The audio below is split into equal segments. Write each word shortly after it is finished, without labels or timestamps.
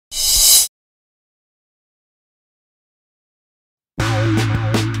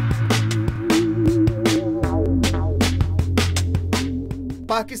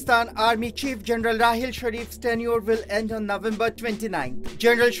Pakistan Army Chief General Raheel Sharif's tenure will end on November 29th.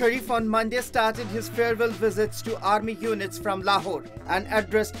 General Sharif on Monday started his farewell visits to army units from Lahore and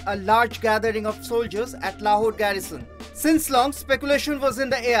addressed a large gathering of soldiers at Lahore Garrison. Since long, speculation was in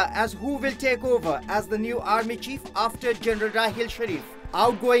the air as who will take over as the new army chief after General Raheel Sharif.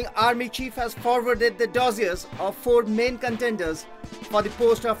 Outgoing Army Chief has forwarded the dossiers of 4 main contenders for the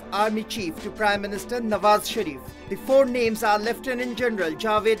post of Army Chief to Prime Minister Nawaz Sharif. The 4 names are Lieutenant General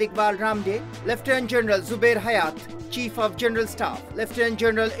Javed Iqbal Ramday, Lieutenant General Zubair Hayat, Chief of General Staff, Lieutenant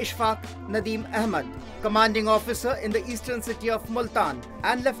General Ishfaq Nadeem Ahmad, Commanding Officer in the eastern city of Multan,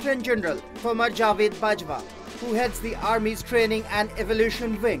 and Lieutenant General Qamar Bajwa, who heads the Army's Training and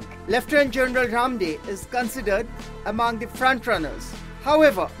Evolution Wing. Lieutenant General Ramday is considered among the front-runners.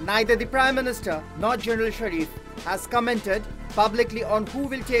 However, neither the Prime Minister nor General Sharif has commented publicly on who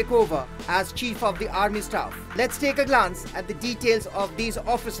will take over as Chief of the Army Staff. Let's take a glance at the details of these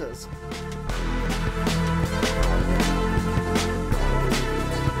officers.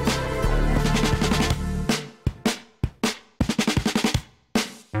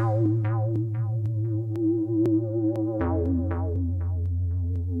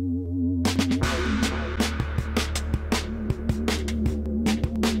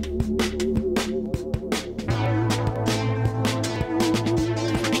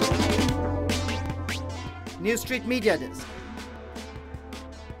 New Street Media Desk.